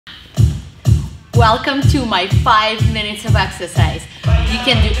Welcome to my 5 minutes of exercise. You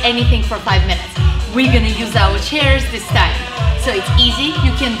can do anything for 5 minutes. We're gonna use our chairs this time. So it's easy,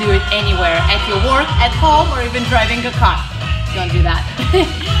 you can do it anywhere, at your work, at home, or even driving a car. Don't do that.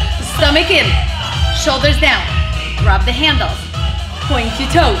 Stomach in, shoulders down, grab the handles, point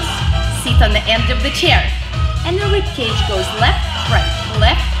your toes, sit on the end of the chair, and the rib cage goes left, right,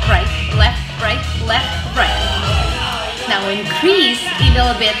 left, right, left, right, left, right. Now increase a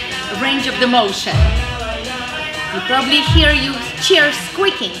little bit range of the motion. You probably hear your chair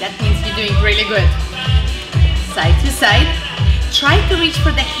squeaking. That means you're doing really good. Side to side. Try to reach for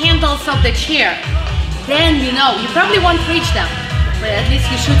the handles of the chair. Then you know, you probably won't reach them, but at least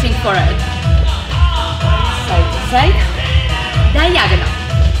you're shooting for it. Side to side. Diagonal.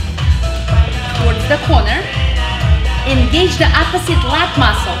 Towards the corner. Engage the opposite lat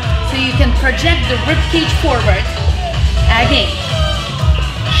muscle so you can project the rib cage forward. Again.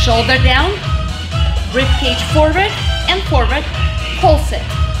 Shoulder down. Rib cage forward and forward. Pulse it.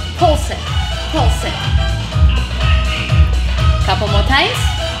 Pulse it. Pulse it. Couple more times.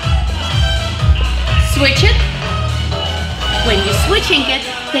 Switch it. When you're switching it,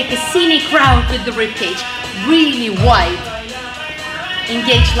 take a scenic route with the rib cage, really wide.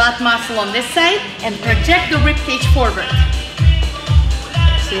 Engage lat muscle on this side and project the rib cage forward.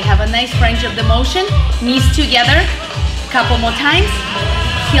 So you have a nice range of the motion. Knees together. Couple more times.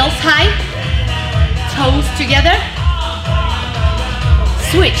 Heels high. Toes together.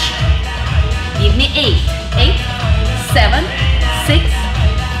 Switch. Give me 8. 7, 6,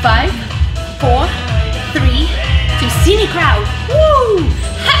 5, 4, 3, 2. Scenic route. Woo!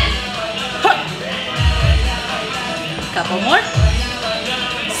 Ha! Ha! Couple more.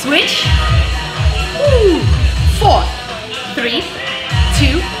 Switch. Woo! 4, 3,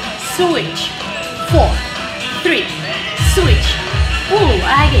 2. Switch. 4, 3. Switch. Woo!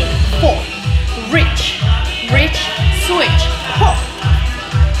 Again. 4. Reach. Reach. Switch. 4.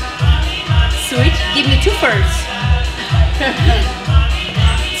 Switch. Give me 2 first.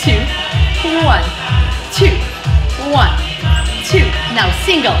 2, 1, 2, 1, 2. Now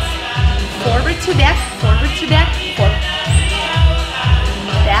singles. Forward to back, forward to back, forward.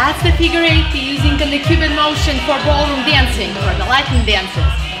 That's the figure 8 you're using in the Cuban motion for ballroom dancing, for the Latin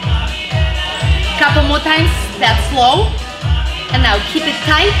dances. Couple more times, that's slow. And now keep it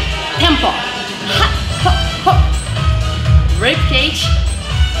tight, tempo. Ha, ha, ha. Rib cage.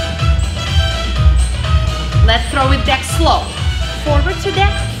 Let's throw it back slow. Forward to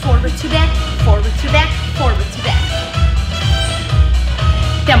back, forward to back, forward to back, forward to back.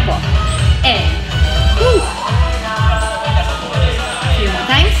 Tempo. And whoo. A few more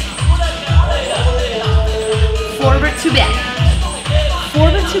times. Forward to back.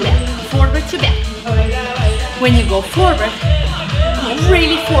 Forward to back, forward to back. When you go forward, go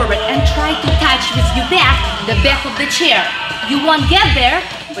really forward and try to touch with your back the back of the chair. You won't get there,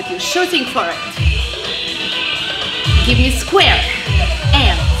 but you're shooting for it. Give me square.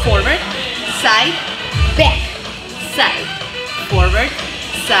 And forward, side, back, side, forward,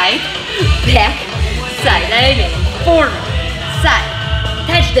 side, back, side. Again, forward, side.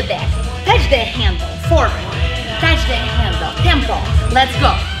 Touch the back, touch the handle, forward, touch the handle, tempo. Let's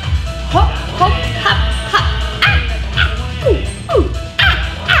go. Hop, hop, hop, hop. Ah, ah, ooh, ooh, ah,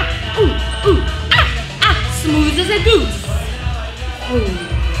 ah, ooh, ooh, ah, ah. Smooth as a goose. Ooh,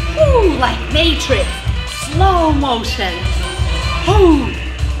 ooh, like Matrix. Slow motion. Ooh.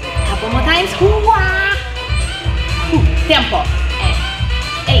 Couple more times. Ooh-wah. Ooh. Tempo. And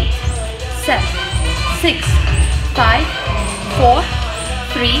 8, 7, 6, 5, 4,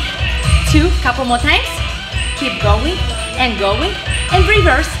 3, 2. Couple more times. Keep going and going. And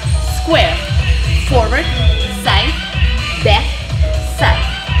reverse. Square. Forward. Side. Back. Side.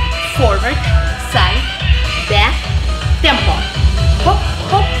 Forward. Side. Back. Tempo. Hop,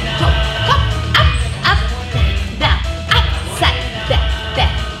 hop, hop, hop. Up, down, up, side, back,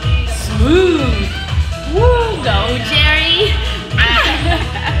 back. Smooth. Woo, go Jerry. Ah.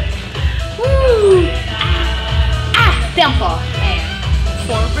 Woo. Ah. Ah. Tempo. And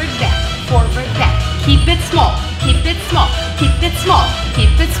forward, back, forward, back. Keep it small, keep it small, keep it small,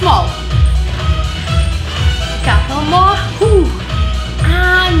 keep it small. Couple more. Woo.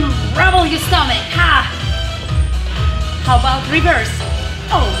 Unravel your stomach. Ha. How about reverse?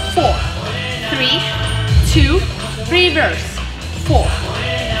 Oh, 4, 3, 2, reverse. 4,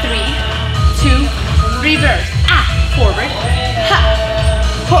 3, 2, reverse. Ah, forward. Ha.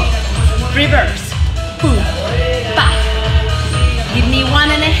 Hook. Reverse. Boom. Back. Give me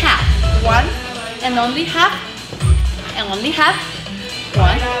 1.5. 1 and only half. And only half.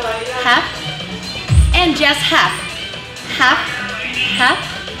 1, half. And just half. Half, half,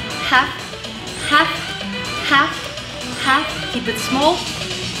 half, half, half, half. Keep it small,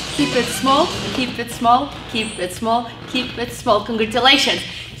 keep it small, keep it small, keep it small, keep it small. Congratulations.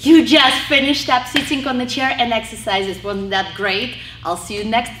 You just finished up sitting on the chair and exercises. Wasn't that great? I'll see you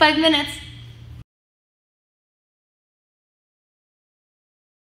next 5 minutes.